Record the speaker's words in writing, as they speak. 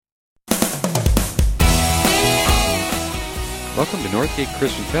Welcome to Northgate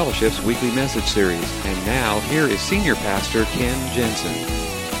Christian Fellowship's weekly message series. And now, here is Senior Pastor Ken Jensen.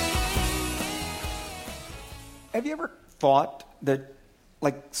 Have you ever thought that,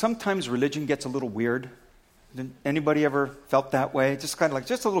 sometimes religion gets a little weird? Anybody ever felt that way? Just kind of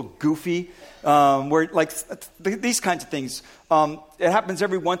just a little goofy, where these kinds of things. It happens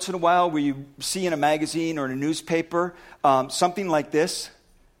every once in a while where you see in a magazine or in a newspaper something like this,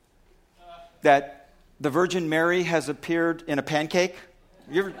 that the Virgin Mary has appeared in a pancake.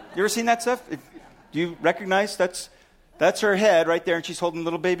 You ever seen that stuff? Do you recognize that's her head right there, and she's holding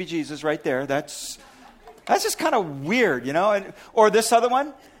little baby Jesus right there. That's just kind of weird, you know. Or this other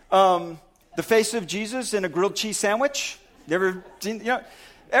one, the face of Jesus in a grilled cheese sandwich. You ever seen?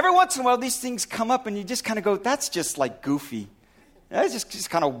 Every once in a while these things come up, and you just kind of go, "That's just goofy." That's just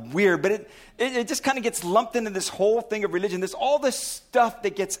kind of weird, but it just kind of gets lumped into this whole thing of religion. There's all this stuff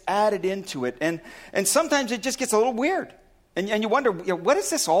that gets added into it, and sometimes it just gets a little weird, and you wonder, what is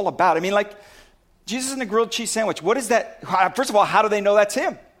this all about? I mean, Jesus in a grilled cheese sandwich. What is that? First of all, how do they know that's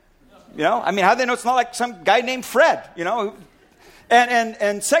him? How do they know it's not like some guy named Fred?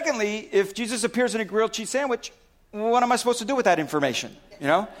 And secondly, if Jesus appears in a grilled cheese sandwich, what am I supposed to do with that information?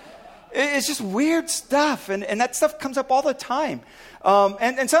 It's just weird stuff, and that stuff comes up all the time.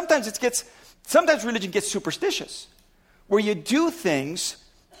 And sometimes sometimes religion gets superstitious, where you do things,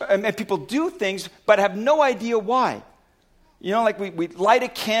 and people do things, but have no idea why. We light a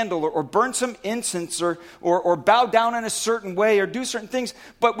candle or burn some incense or bow down in a certain way or do certain things,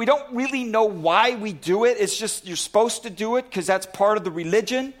 but we don't really know why we do it. It's just you're supposed to do it because that's part of the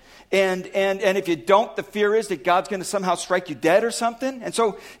religion. And if you don't, the fear is that God's going to somehow strike you dead or something. And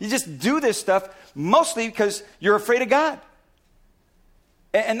so you just do this stuff mostly because you're afraid of God.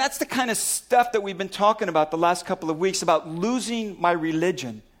 And that's the kind of stuff that we've been talking about the last couple of weeks, about losing my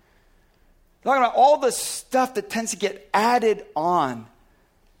religion. Talking about all the stuff that tends to get added on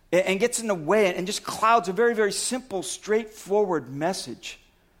and gets in the way and just clouds a very, very simple, straightforward message.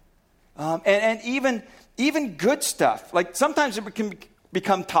 And even good stuff. Sometimes it can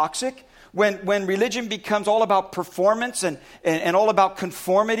become toxic when religion becomes all about performance and all about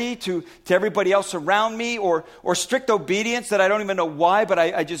conformity to everybody else around me or strict obedience that I don't even know why, but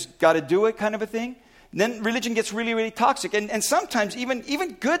I just got to do it kind of a thing. And then religion gets really, really toxic. And sometimes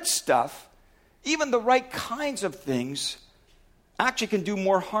even good stuff, even the right kinds of things, actually can do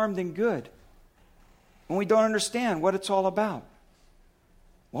more harm than good when we don't understand what it's all about.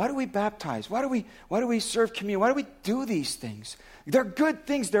 Why do we baptize? Why do we serve communion? Why do we do these things? They're good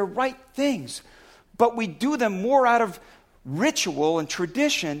things, they're right things, but we do them more out of ritual and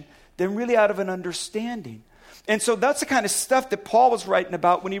tradition than really out of an understanding. And so that's the kind of stuff that Paul was writing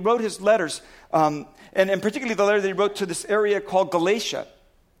about when he wrote his letters, and particularly the letter that he wrote to this area called Galatia,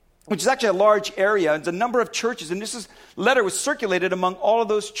 which is actually a large area. It's a number of churches, and this letter was circulated among all of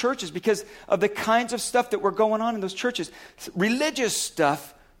those churches because of the kinds of stuff that were going on in those churches. Religious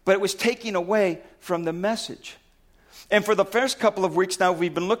stuff, but it was taking away from the message. And for the first couple of weeks now,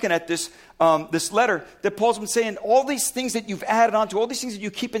 we've been looking at this letter that Paul's been saying, all these things that you've added on to, all these things that you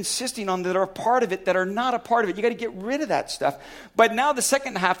keep insisting on that are a part of it, that are not a part of it, you got to get rid of that stuff. But now the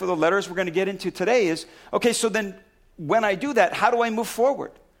second half of the letters we're going to get into today is, okay, so then when I do that, how do I move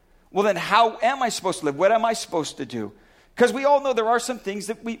forward? Well, then how am I supposed to live? What am I supposed to do? Because we all know there are some things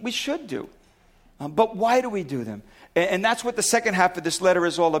that we should do. But why do we do them? And that's what the second half of this letter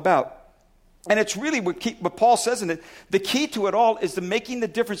is all about. And it's really what Paul says in it. The key to it all is making the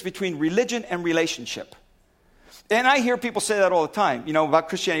difference between religion and relationship. And I hear people say that all the time, about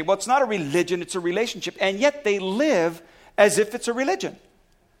Christianity. Well, it's not a religion, it's a relationship. And yet they live as if it's a religion.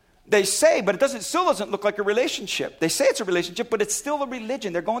 They say, but it still doesn't look like a relationship. They say it's a relationship, but it's still a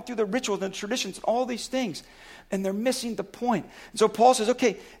religion. They're going through the rituals and traditions, all these things. And they're missing the point. And so Paul says,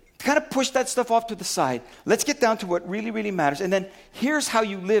 okay, kind of push that stuff off to the side. Let's get down to what really, really matters. And then here's how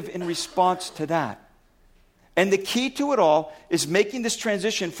you live in response to that. And the key to it all is making this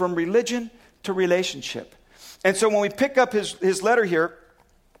transition from religion to relationship. And so when we pick up his letter here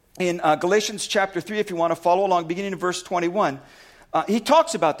in Galatians chapter 3, if you want to follow along, beginning in verse 21, he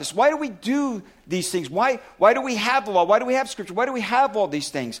talks about this. Why do we do these things? Why do we have the law? Why do we have Scripture? Why do we have all these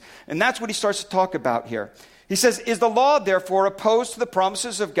things? And that's what he starts to talk about here. He says, is the law therefore opposed to the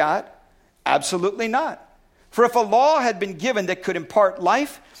promises of God? Absolutely not. For if a law had been given that could impart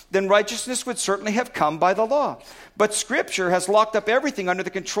life, then righteousness would certainly have come by the law. But Scripture has locked up everything under the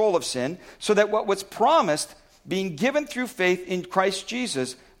control of sin, so that what was promised, being given through faith in Christ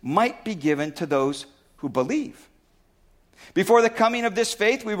Jesus, might be given to those who believe. Before the coming of this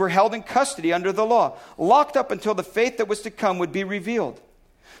faith, we were held in custody under the law, locked up until the faith that was to come would be revealed.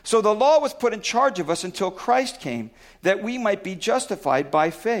 So the law was put in charge of us until Christ came, that we might be justified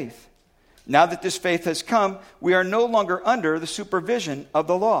by faith. Now that this faith has come, we are no longer under the supervision of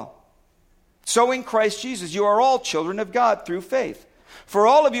the law. So in Christ Jesus, you are all children of God through faith. For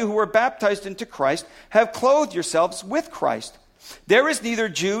all of you who were baptized into Christ have clothed yourselves with Christ. There is neither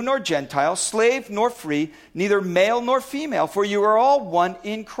Jew nor Gentile, slave nor free, neither male nor female, for you are all one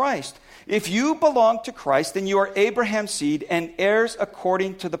in Christ. If you belong to Christ, then you are Abraham's seed and heirs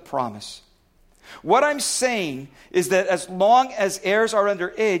according to the promise. What I'm saying is that as long as heirs are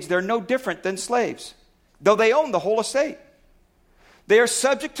under age, they're no different than slaves, though they own the whole estate. They are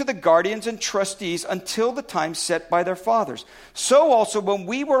subject to the guardians and trustees until the time set by their fathers. So also when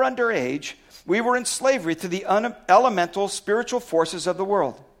we were under age, we were in slavery to the elemental spiritual forces of the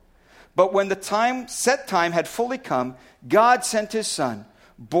world. But when the set time had fully come, God sent his Son,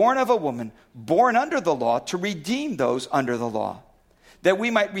 born of a woman, born under the law, to redeem those under the law, that we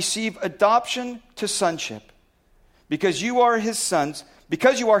might receive adoption to sonship. Because you are his sons,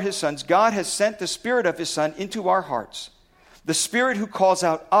 God has sent the Spirit of his Son into our hearts, the Spirit who calls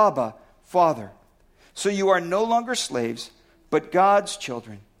out, Abba, Father. So you are no longer slaves, but God's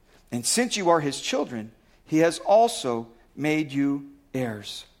children. And since you are his children, he has also made you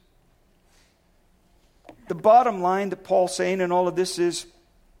heirs. The bottom line that Paul's saying in all of this is,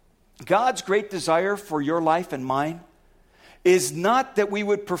 God's great desire for your life and mine is not that we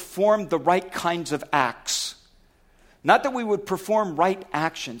would perform the right kinds of acts, not that we would perform right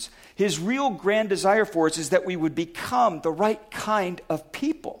actions. His real grand desire for us is that we would become the right kind of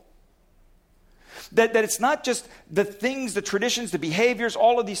people. That it's not just the things, the traditions, the behaviors,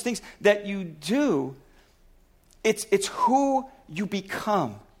 all of these things that you do. It's who you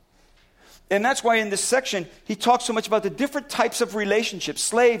become. And that's why in this section, he talks so much about the different types of relationships,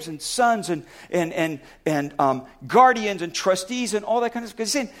 slaves and sons and guardians and trustees and all that kind of stuff.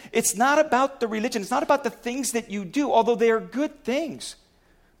 Because he's saying, it's not about the religion. It's not about the things that you do, although they are good things.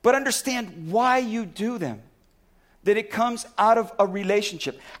 But understand why you do them. That it comes out of a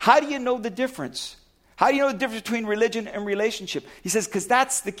relationship. How do you know the difference? How do you know the difference between religion and relationship? He says, because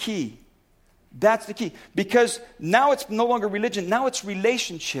that's the key. That's the key. Because now it's no longer religion, now it's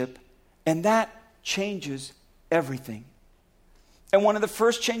relationship. And that changes everything. And one of the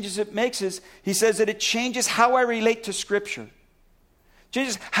first changes it makes is, he says that it changes how I relate to Scripture.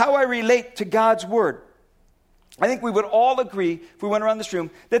 Changes how I relate to God's Word. I think we would all agree, if we went around this room,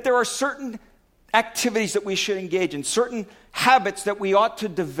 that there are certain activities that we should engage in, certain habits that we ought to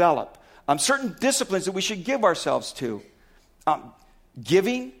develop, certain disciplines that we should give ourselves to.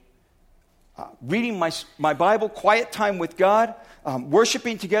 Giving, reading my Bible, quiet time with God,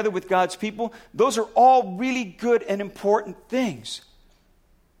 worshiping together with God's people. Those are all really good and important things.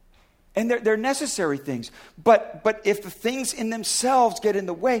 And they're necessary things. But if the things in themselves get in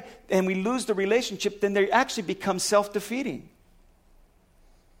the way and we lose the relationship, then they actually become self-defeating.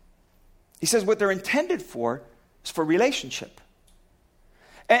 He says what they're intended for is for relationship.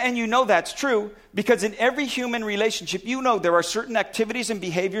 And you know that's true because in every human relationship, you know there are certain activities and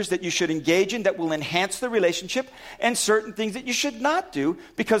behaviors that you should engage in that will enhance the relationship and certain things that you should not do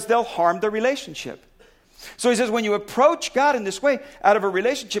because they'll harm the relationship. So he says when you approach God in this way out of a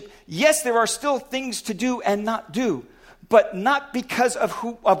relationship, yes, there are still things to do and not do, but not because of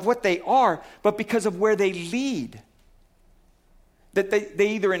what they are, but because of where they lead. That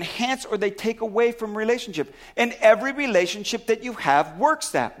they either enhance or they take away from relationship. And every relationship that you have works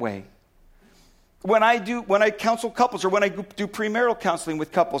that way. When I counsel couples or when I do premarital counseling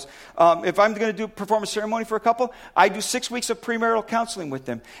with couples, if I'm going to perform a ceremony for a couple, I do 6 weeks of premarital counseling with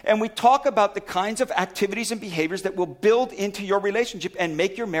them. And we talk about the kinds of activities and behaviors that will build into your relationship and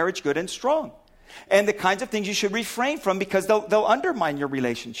make your marriage good and strong. And the kinds of things you should refrain from because they'll undermine your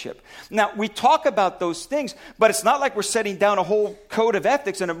relationship. Now, we talk about those things, but it's not like we're setting down a whole code of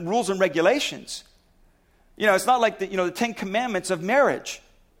ethics and rules and regulations. It's not like the 10 commandments of marriage.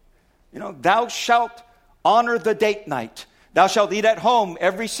 Thou shalt honor the date night. Thou shalt eat at home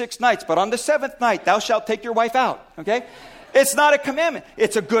every 6 nights, but on the 7th night, thou shalt take your wife out. Okay? It's not a commandment.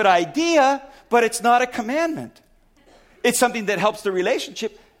 It's a good idea, but it's not a commandment. It's something that helps the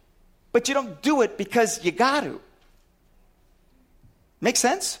relationship. But you don't do it because you got to. Make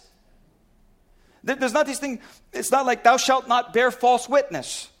sense? There's not these things. It's not like thou shalt not bear false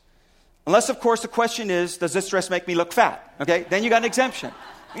witness. Unless, of course, the question is, does this dress make me look fat? Okay, then you got an exemption.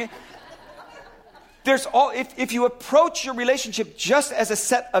 Okay? If you approach your relationship just as a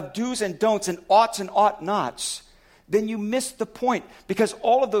set of do's and don'ts and oughts and ought nots, then you miss the point because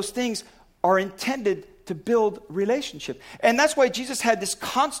all of those things are intended to build relationship. And that's why Jesus had this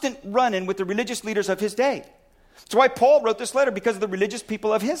constant run-in with the religious leaders of his day. That's why Paul wrote this letter, because of the religious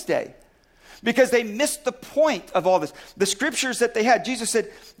people of his day. Because they missed the point of all this. The scriptures that they had, Jesus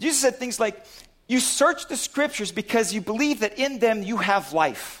said things like, you search the scriptures because you believe that in them you have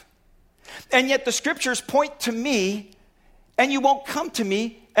life. And yet the scriptures point to me, and you won't come to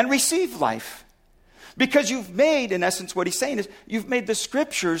me and receive life. Because you've made, in essence, what he's saying is, you've made the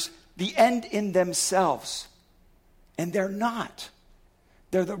scriptures the end in themselves. And they're not.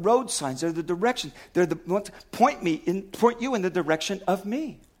 They're the road signs. They're the direction. They're the ones point you in the direction of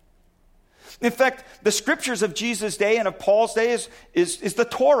me. In fact, the scriptures of Jesus' day and of Paul's day is the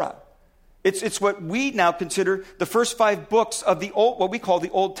Torah. It's what we now consider the first 5 books of the old, what we call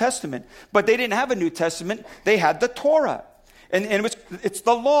the Old Testament. But they didn't have a New Testament. They had the Torah. And it's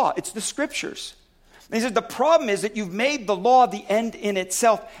the law. It's the scriptures. And he says the problem is that you've made the law the end in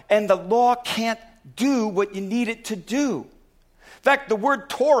itself, and the law can't do what you need it to do. In fact, the word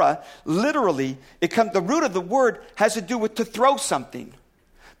Torah, literally, the root of the word has to do with to throw something.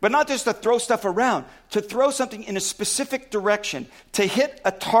 But not just to throw stuff around, to throw something in a specific direction, to hit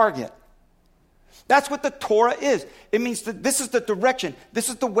a target. That's what the Torah is. It means that this is the direction. This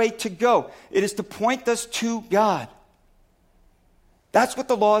is the way to go. It is to point us to God. That's what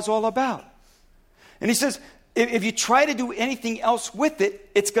the law is all about. And he says, if you try to do anything else with it,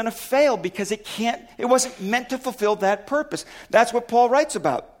 it's going to fail because it wasn't meant to fulfill that purpose. That's what Paul writes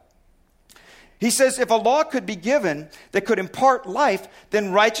about. He says, if a law could be given that could impart life,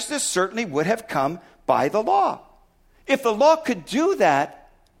 then righteousness certainly would have come by the law. If the law could do that,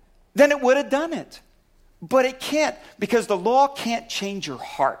 then it would have done it. But it can't, because the law can't change your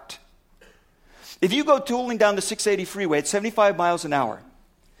heart. If you go tooling down the 680 freeway at 75 miles an hour,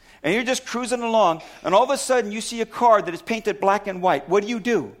 and you're just cruising along, and all of a sudden you see a car that is painted black and white, what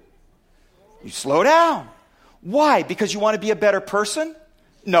do? You slow down. Why? Because you want to be a better person?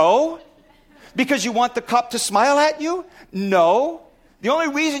 No. Because you want the cop to smile at you? No. The only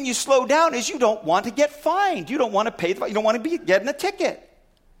reason you slow down is you don't want to get fined. You don't want to pay you don't want to be getting a ticket.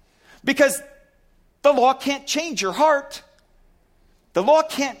 Because the law can't change your heart. The law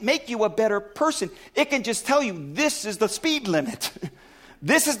can't make you a better person. It can just tell you this is the speed limit.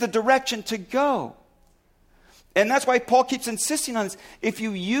 This is the direction to go. And that's why Paul keeps insisting on this. If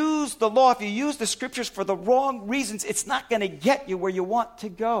you use the law, if you use the scriptures for the wrong reasons, it's not going to get you where you want to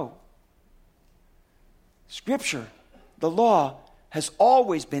go. Scripture, the law, has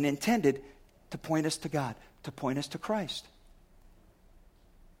always been intended to point us to God, to point us to Christ.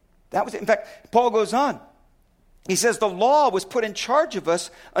 That was it. In fact, Paul goes on. He says the law was put in charge of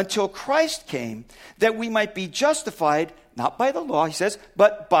us until Christ came, that we might be justified, not by the law, he says,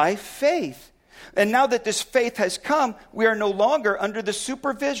 but by faith. And now that this faith has come, we are no longer under the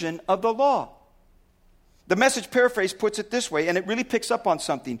supervision of the law. The Message paraphrase puts it this way, and it really picks up on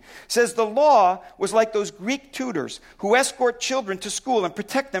something. It says the law was like those Greek tutors who escort children to school and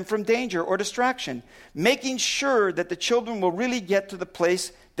protect them from danger or distraction, making sure that the children will really get to the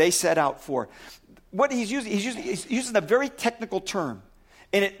place they set out for. What he's using a very technical term,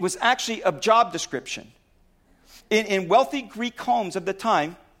 and it was actually a job description. In wealthy Greek homes of the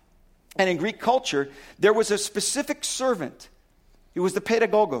time, and in Greek culture, there was a specific servant. He was the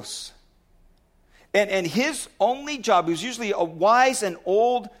pedagogos. And his only job, he was usually a wise and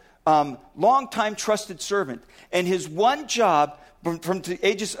old, long-time trusted servant. And his one job from the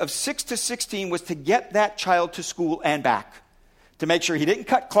ages of 6 to 16 was to get that child to school and back. To make sure he didn't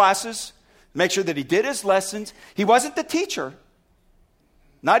cut classes, make sure that he did his lessons. He wasn't the teacher,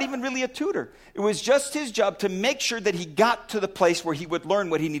 not even really a tutor. It was just his job to make sure that he got to the place where he would learn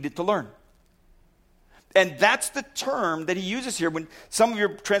what he needed to learn. And that's the term that he uses here. When some of your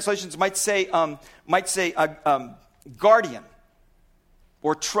translations might say guardian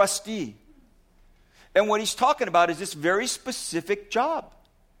or trustee. And what he's talking about is this very specific job.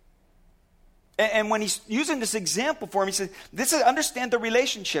 And when he's using this example for him, he says, understand the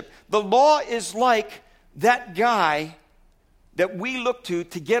relationship. The law is like that guy that we look to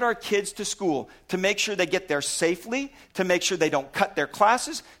get our kids to school, to make sure they get there safely, to make sure they don't cut their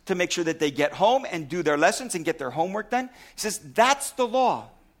classes, to make sure that they get home and do their lessons and get their homework done. He says, that's the law.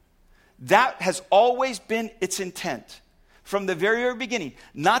 That has always been its intent from the very, very beginning.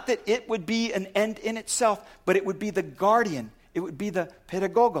 Not that it would be an end in itself, but it would be the guardian. It would be the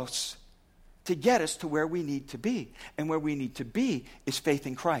pedagogos to get us to where we need to be. And where we need to be is faith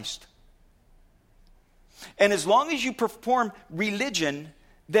in Christ. And as long as you perform religion,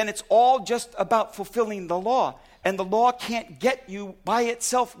 then it's all just about fulfilling the law. And the law can't get you by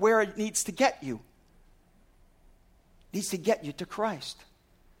itself where it needs to get you. It needs to get you to Christ,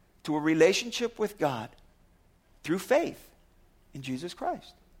 to a relationship with God through faith in Jesus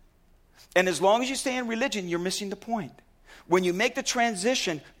Christ. And as long as you stay in religion, you're missing the point. When you make the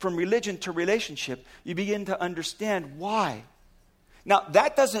transition from religion to relationship, you begin to understand why. Now,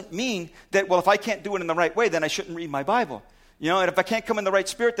 that doesn't mean that, well, if I can't do it in the right way, then I shouldn't read my Bible. And if I can't come in the right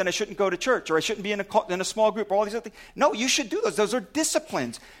spirit, then I shouldn't go to church, or I shouldn't be in a small group, or all these other things. No, you should do those. Those are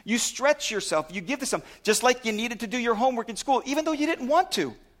disciplines. You stretch yourself. You give this some. Just like you needed to do your homework in school, even though you didn't want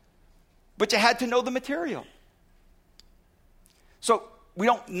to. But you had to know the material. So we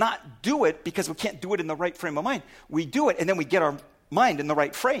don't not do it because we can't do it in the right frame of mind. We do it, and then we get our mind in the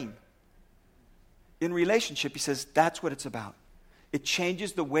right frame. In relationship, he says, that's what it's about. It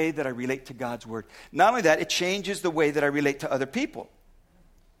changes the way that I relate to God's word. Not only that, it changes the way that I relate to other people.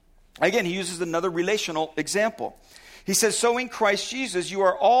 Again, he uses another relational example. He says, so in Christ Jesus, you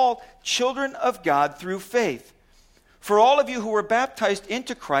are all children of God through faith. For all of you who were baptized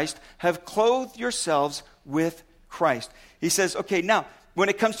into Christ have clothed yourselves with Christ. He says, okay, now, when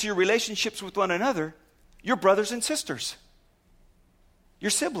it comes to your relationships with one another, you're brothers and sisters.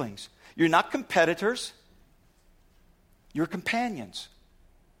 You're siblings. You're not competitors. You're companions.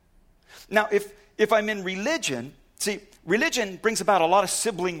 Now, if I'm in religion, see, religion brings about a lot of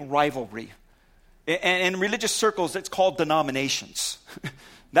sibling rivalry. And in religious circles, it's called denominations.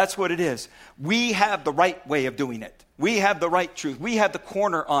 That's what it is. We have the right way of doing it. We have the right truth. We have the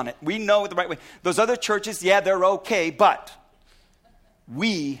corner on it. We know the right way. Those other churches, yeah, they're okay, but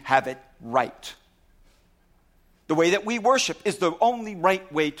we have it right. The way that we worship is the only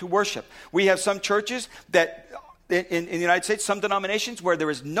right way to worship. We have some churches that, in the United States, some denominations where there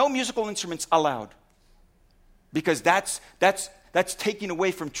is no musical instruments allowed. Because that's taking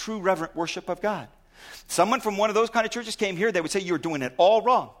away from true reverent worship of God. Someone from one of those kind of churches came here, they would say, you're doing it all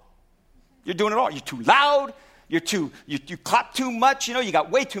wrong. You're doing it all. You're too loud. You clap too much. You got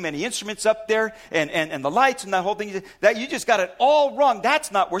way too many instruments up there and the lights and that whole thing. That you just got it all wrong.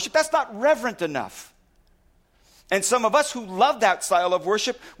 That's not worship. That's not reverent enough. And some of us who love that style of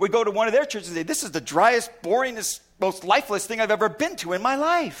worship would go to one of their churches and say, this is the driest, boringest, most lifeless thing I've ever been to in my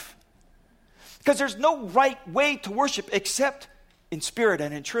life. Because there's no right way to worship except in spirit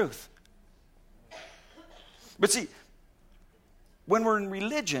and in truth. But see, when we're in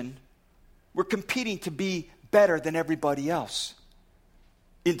religion, we're competing to be better than everybody else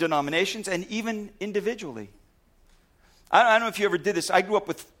in denominations and even individually. I don't know if you ever did this. I grew up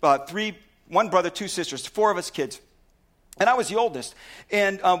with one brother, two sisters, 4 of us kids. And I was the oldest.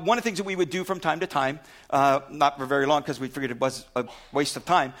 And one of the things that we would do from time to time, not for very long because we figured it was a waste of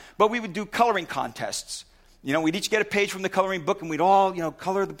time, but we would do coloring contests. We'd each get a page from the coloring book and we'd all,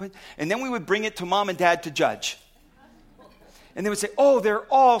 color the page. And then we would bring it to mom and dad to judge. And they would say, oh, they're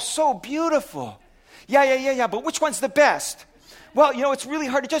all so beautiful. Yeah, but which one's the best? Well, it's really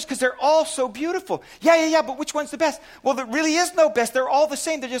hard to judge because they're all so beautiful. Yeah, but which one's the best? Well, there really is no best. They're all the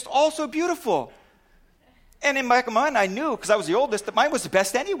same. They're just all so beautiful. And in my mind, I knew, because I was the oldest, that mine was the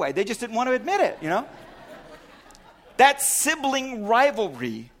best anyway. They just didn't want to admit it, That sibling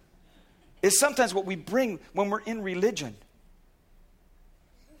rivalry is sometimes what we bring when we're in religion.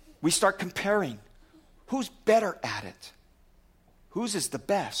 We start comparing. Who's better at it? Whose is the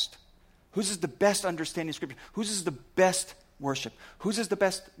best? Whose is the best understanding Scripture? Whose is the best worship? Whose is the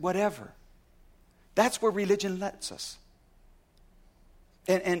best whatever? That's where religion lets us.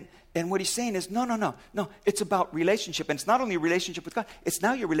 And what he's saying is, no. It's about relationship. And it's not only a relationship with God. It's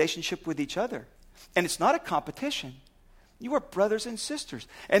now your relationship with each other. And it's not a competition. You are brothers and sisters.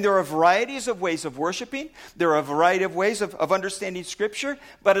 And there are varieties of ways of worshiping. There are a variety of ways of understanding Scripture.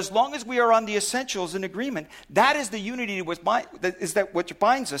 But as long as we are on the essentials in agreement, that is the unity which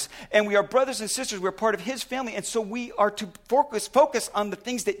binds us. And we are brothers and sisters. We're part of His family. And so we are to focus on the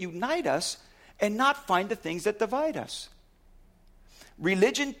things that unite us and not find the things that divide us.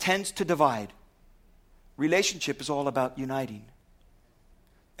 Religion tends to divide. Relationship is all about uniting.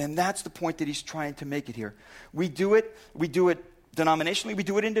 And that's the point that he's trying to make it here. We do it denominationally, we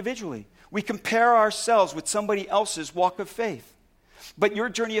do it individually. We compare ourselves with somebody else's walk of faith. But your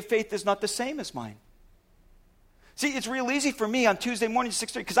journey of faith is not the same as mine. See, it's real easy for me on Tuesday morning,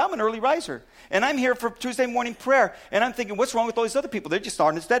 6:30, because I'm an early riser. And I'm here for Tuesday morning prayer. And I'm thinking, what's wrong with all these other people? They just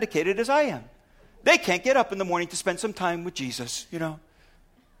aren't as dedicated as I am. They can't get up in the morning to spend some time with Jesus, We're going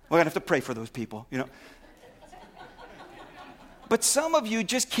to have to pray for those people, But some of you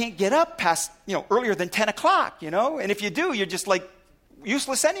just can't get up past, earlier than 10 o'clock, And if you do, you're just like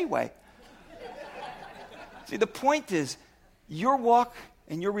useless anyway. See, the point is, your walk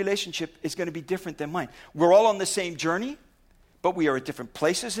and your relationship is going to be different than mine. We're all on the same journey, but we are at different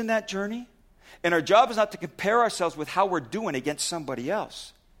places in that journey. And our job is not to compare ourselves with how we're doing against somebody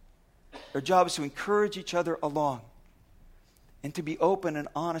else. Our job is to encourage each other along. and to be open and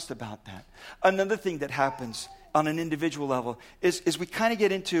honest about that. Another thing that happens on an individual level is we kind of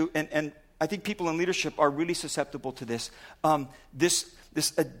get into, and I think people in leadership are really susceptible to this,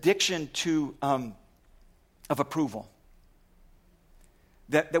 this addiction to of approval.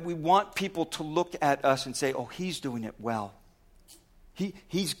 That we want people to look at us and say, oh, he's doing it well.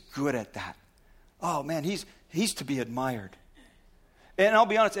 He's good at that. Oh, man, he's to be admired. And I'll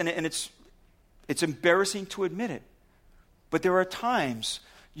be honest, and it's embarrassing to admit it, but there are times,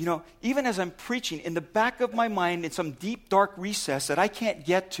 even as I'm preaching, in the back of my mind, in some deep, dark recess that I can't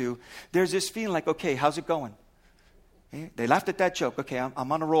get to, there's this feeling like, okay, how's it going? They laughed at that joke. Okay,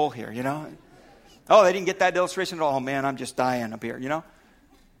 I'm on a roll here, Oh, they didn't get that illustration at all. Oh, man, I'm just dying up here,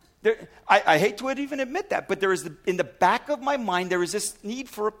 I hate to even admit that, but there is in the back of my mind, there is this need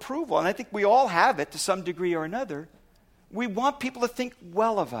for approval, and I think we all have it to some degree or another. We want people to think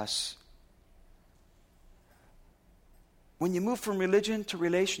well of us. When you move from religion to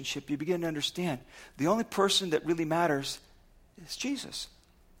relationship, you begin to understand the only person that really matters is Jesus.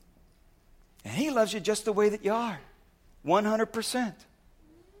 And he loves you just the way that you are, 100%.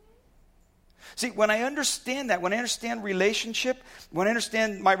 See, when I understand that, when I understand relationship, when I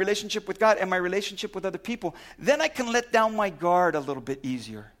understand my relationship with God and my relationship with other people, then I can let down my guard a little bit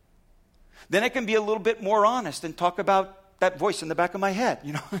easier. Then I can be a little bit more honest and talk about that voice in the back of my head,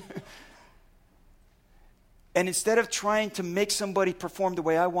 And instead of trying to make somebody perform the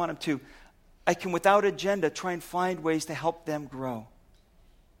way I want them to, I can, without agenda, try and find ways to help them grow.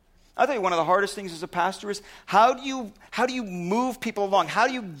 I'll tell you, one of the hardest things as a pastor is how do you move people along? How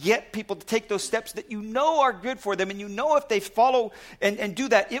do you get people to take those steps that you know are good for them, and if they follow and do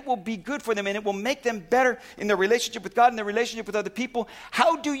that, it will be good for them and it will make them better in their relationship with God and their relationship with other people?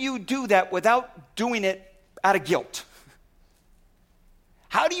 How do you do that without doing it out of guilt?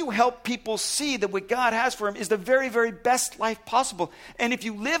 How do you help people see that what God has for them is the very, very best life possible? And if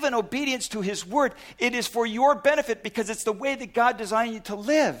you live in obedience to His Word, it is for your benefit because it's the way that God designed you to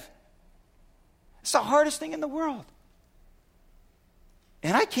live. It's the hardest thing in the world.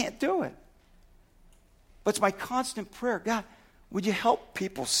 And I can't do it. But it's my constant prayer. God, would you help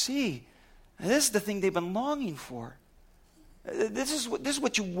people see this is the thing they've been longing for? This is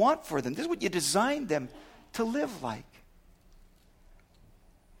what you want for them. This is what you designed them to live like.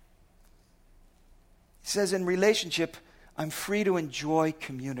 He says in relationship, I'm free to enjoy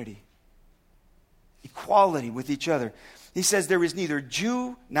community, equality with each other. He says there is neither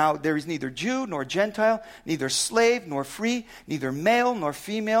Jew nor Gentile, neither slave nor free, neither male nor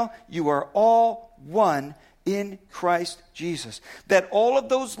female. You are all one in Christ Jesus. That all of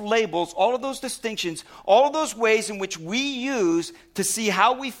those labels, all of those distinctions, all of those ways in which we use to see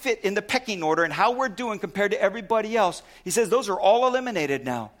how we fit in the pecking order and how we're doing compared to everybody else, he says those are all eliminated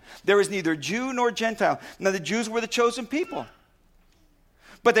now. There is neither Jew nor Gentile. Now the Jews were the chosen people.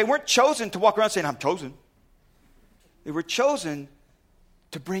 But they weren't chosen to walk around saying, I'm chosen. They were chosen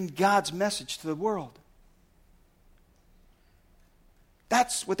to bring God's message to the world.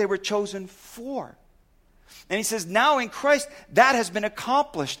 That's what they were chosen for. And he says, now in Christ, that has been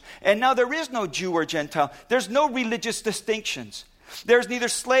accomplished. And now there is no Jew or Gentile. There's no religious distinctions. There's neither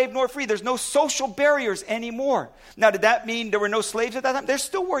slave nor free. There's no social barriers anymore. Now, did that mean there were no slaves at that time? There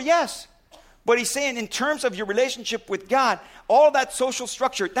still were, yes. But he's saying in terms of your relationship with God, all that social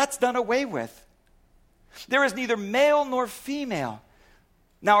structure, that's done away with. There is neither male nor female.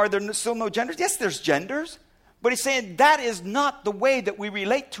 Now, are there still no genders? Yes, there's genders. But he's saying that is not the way that we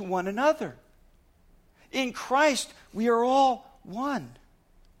relate to one another. In Christ, we are all one.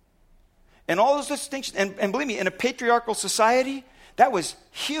 And all those distinctions, and believe me, in a patriarchal society, that was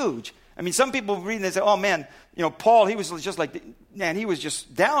huge. I mean, some people read and they say, oh man, Paul, he was just like, man, he was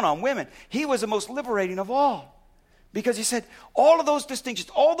just down on women. He was the most liberating of all. Because he said, all of those distinctions,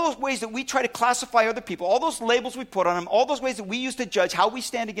 all those ways that we try to classify other people, all those labels we put on them, all those ways that we use to judge how we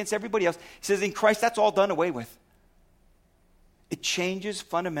stand against everybody else, he says, in Christ, that's all done away with. It changes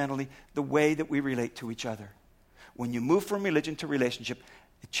fundamentally the way that we relate to each other. When you move from religion to relationship,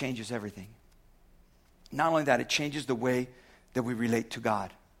 it changes everything. Not only that, it changes the way that we relate to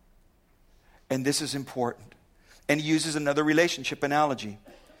God. And this is important. And he uses another relationship analogy.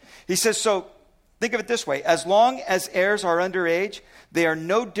 He says, so think of it this way. As long as heirs are underage, they are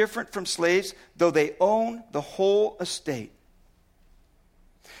no different from slaves, though they own the whole estate.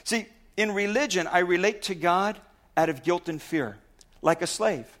 See, in religion, I relate to God out of guilt and fear, like a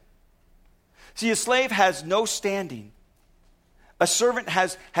slave. See, a slave has no standing. A servant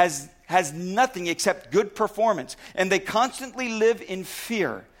has nothing except good performance. And they constantly live in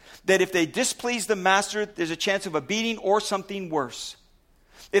fear that if they displease the master, there's a chance of a beating or something worse.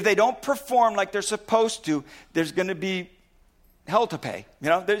 If they don't perform like they're supposed to, there's going to be hell to pay.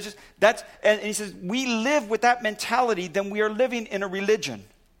 There's just, and he says, we live with that mentality, then we are living in a religion.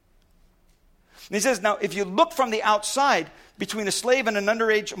 And he says, now, if you look from the outside between a slave and an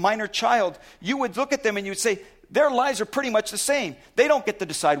underage minor child, you would look at them and you would say, their lives are pretty much the same. They don't get to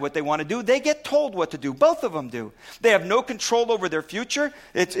decide what they want to do. They get told what to do. Both of them do. They have no control over their future.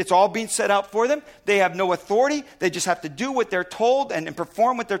 It's all being set out for them. They have no authority. They just have to do what they're told and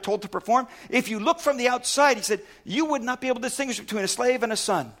perform what they're told to perform. If you look from the outside, he said, you would not be able to distinguish between a slave and a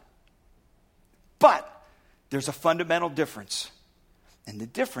son. But there's a fundamental difference. And the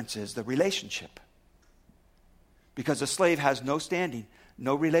difference is the relationship. Because a slave has no standing,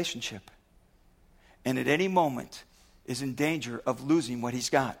 no relationship. And at any moment is in danger of losing what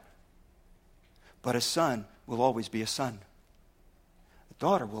he's got. But a son will always be a son. A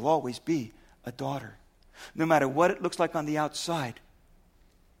daughter will always be a daughter. No matter what it looks like on the outside,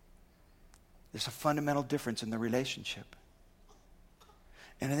 there's a fundamental difference in the relationship.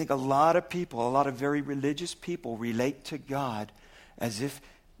 And I think a lot of people, a lot of very religious people, relate to God as if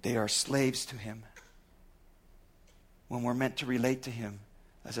they are slaves to him, when we're meant to relate to him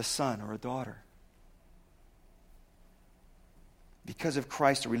as a son or a daughter. Because of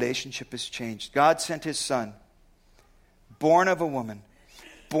Christ, the relationship has changed. God sent his son, born of a woman,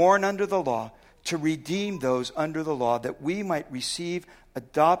 born under the law, to redeem those under the law, that we might receive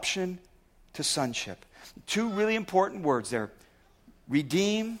adoption to sonship. Two really important words there: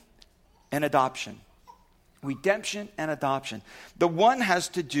 redeem and adoption. Redemption and adoption. The one has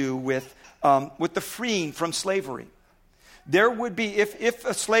to do with the freeing from slavery. There would be, if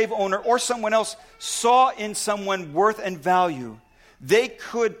a slave owner or someone else saw in someone worth and value, they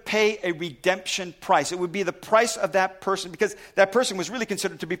could pay a redemption price. It would be the price of that person, because that person was really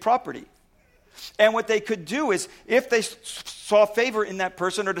considered to be property. And what they could do is, if they saw favor in that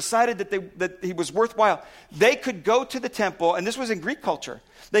person or decided that he was worthwhile, they could go to the temple, and this was in Greek culture.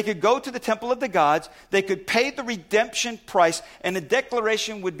 They could go to the temple of the gods, they could pay the redemption price, and a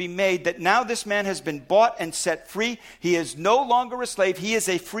declaration would be made that now this man has been bought and set free. He is no longer a slave, he is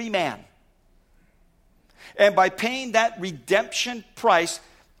a free man. And by paying that redemption price,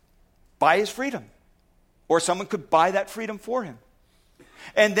 buy his freedom. Or someone could buy that freedom for him.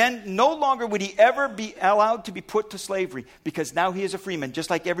 And then no longer would he ever be allowed to be put to slavery, because now he is a free man, just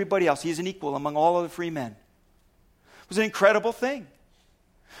like everybody else. He is an equal among all other free men. It was an incredible thing.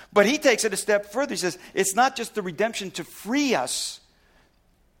 But he takes it a step further. He says, it's not just the redemption to free us,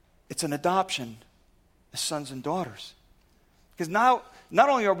 it's an adoption as sons and daughters. Because now, not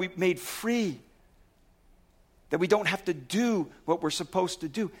only are we made free, that we don't have to do what we're supposed to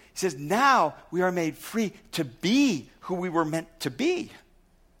do. He says, now we are made free to be who we were meant to be.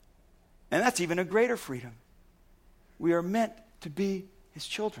 And that's even a greater freedom. We are meant to be his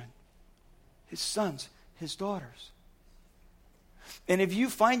children, his sons, his daughters. And if you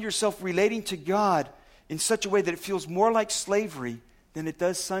find yourself relating to God in such a way that it feels more like slavery than it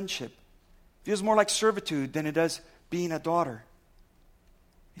does sonship, feels more like servitude than it does being a daughter,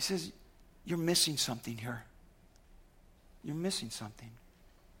 he says, you're missing something here. You're missing something.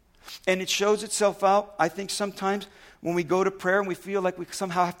 And it shows itself out, I think, sometimes when we go to prayer and we feel like we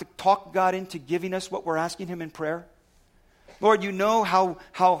somehow have to talk God into giving us what we're asking him in prayer. Lord, you know how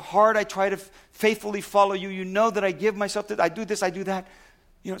hard I try to faithfully follow you. You know that I give myself to, I do this, I do that.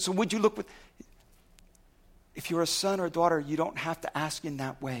 So would you look with, if you're a son or a daughter, you don't have to ask in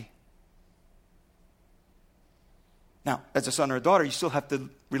that way. Now, as a son or a daughter, you still have to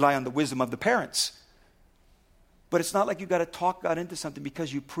rely on the wisdom of the parents. But it's not like you got to talk God into something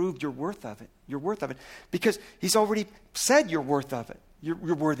because you proved you're worth of it. You're worth of it. Because he's already said you're worth of it.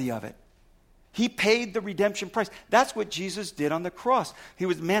 You're worthy of it. He paid the redemption price. That's what Jesus did on the cross. He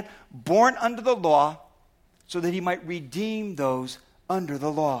was a man born under the law so that he might redeem those under the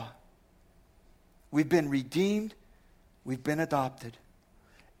law. We've been redeemed. We've been adopted.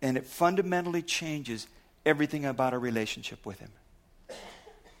 And it fundamentally changes everything about our relationship with him.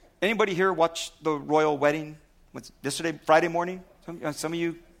 Anybody here watch the royal wedding? What's yesterday, Friday morning? Some of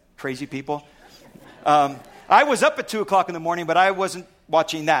you crazy people. I was up at 2 o'clock in the morning, but I wasn't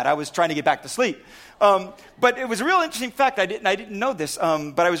watching that. I was trying to get back to sleep. But it was a real interesting fact. I didn't know this,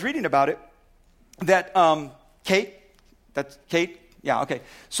 but I was reading about it. That Kate, that's Kate? Yeah, okay.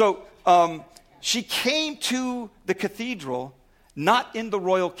 So she came to the cathedral not in the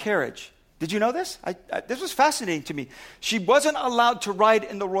royal carriage. Did you know this? This was fascinating to me. She wasn't allowed to ride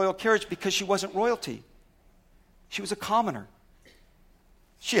in the royal carriage because she wasn't royalty. She was a commoner.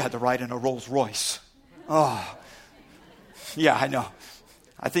 She had to ride in a Rolls Royce. Oh, yeah, I know.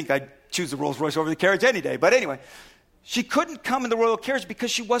 I think I'd choose the Rolls Royce over the carriage any day. But anyway, She couldn't come in the royal carriage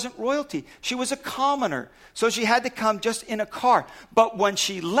because she wasn't royalty. She was a commoner. So she had to come just in a car. But when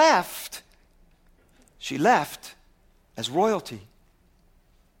she left as royalty.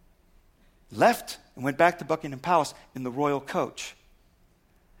 Left and went back to Buckingham Palace in the royal coach.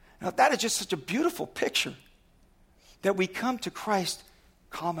 Now that is just such a beautiful picture that we come to Christ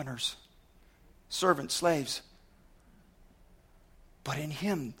commoners, servants, slaves. But in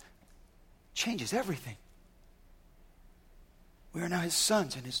him changes everything. We are now his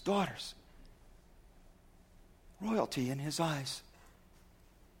sons and his daughters. Royalty in his eyes.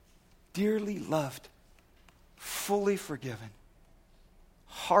 Dearly loved, fully forgiven,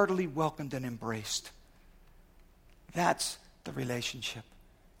 heartily welcomed and embraced. That's the relationship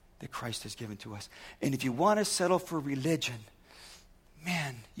that Christ has given to us. And if you want to settle for religion,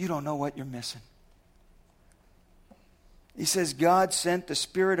 man, you don't know what you're missing. He says, God sent the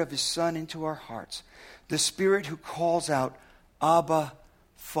Spirit of his Son into our hearts. The Spirit who calls out, Abba,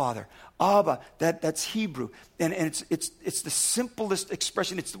 Father. Abba, that's Hebrew. And it's the simplest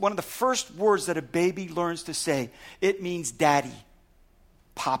expression. It's one of the first words that a baby learns to say. It means daddy,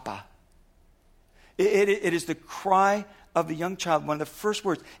 papa. It is the cry of the young child, one of the first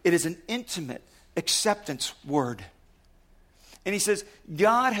words. It is an intimate acceptance word. And he says,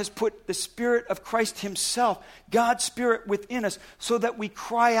 God has put the Spirit of Christ himself, God's Spirit within us, so that we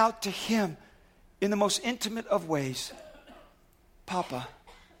cry out to him in the most intimate of ways. Papa,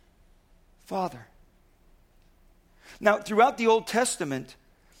 Father. Now, throughout the Old Testament,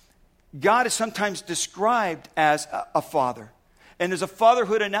 God is sometimes described as a father. And there's a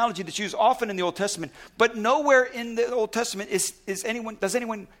fatherhood analogy that's used often in the Old Testament. But nowhere in the Old Testament does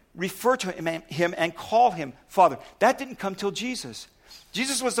anyone refer to him and call him Father. That didn't come till Jesus.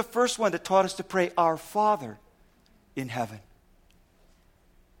 Jesus was the first one that taught us to pray, Our Father in heaven.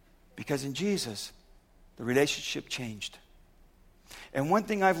 Because in Jesus, the relationship changed. And one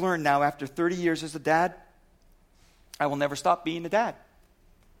thing I've learned now after 30 years as a dad, I will never stop being a dad.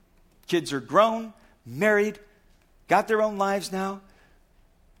 Kids are grown, married, got their own lives now,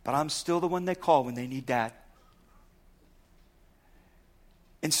 but I'm still the one they call when they need dad.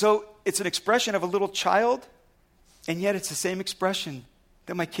 And so it's an expression of a little child, and yet it's the same expression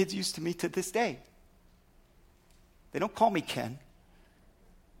that my kids use to me to this day. They don't call me Ken.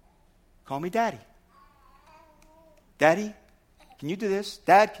 Call me Daddy. Daddy, can you do this?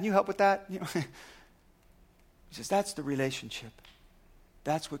 Dad, can you help with that? He says, that's the relationship.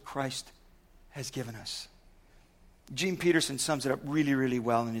 That's what Christ has given us. Gene Peterson sums it up really, really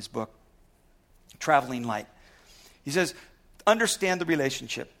well in his book, Traveling Light. He says, understand the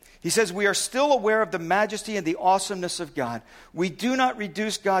relationship. He says, we are still aware of the majesty and the awesomeness of God. We do not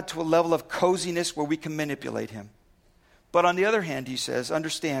reduce God to a level of coziness where we can manipulate him. But on the other hand, he says,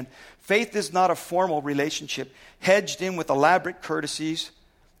 understand, faith is not a formal relationship hedged in with elaborate courtesies.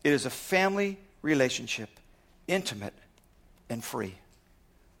 It is a family relationship, intimate and free.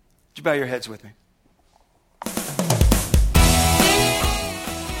 Would you bow your heads with me?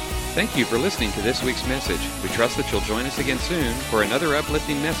 Thank you for listening to this week's message. We trust that you'll join us again soon for another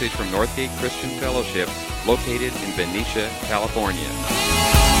uplifting message from Northgate Christian Fellowship, located in Benicia,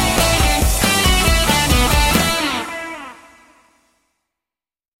 California.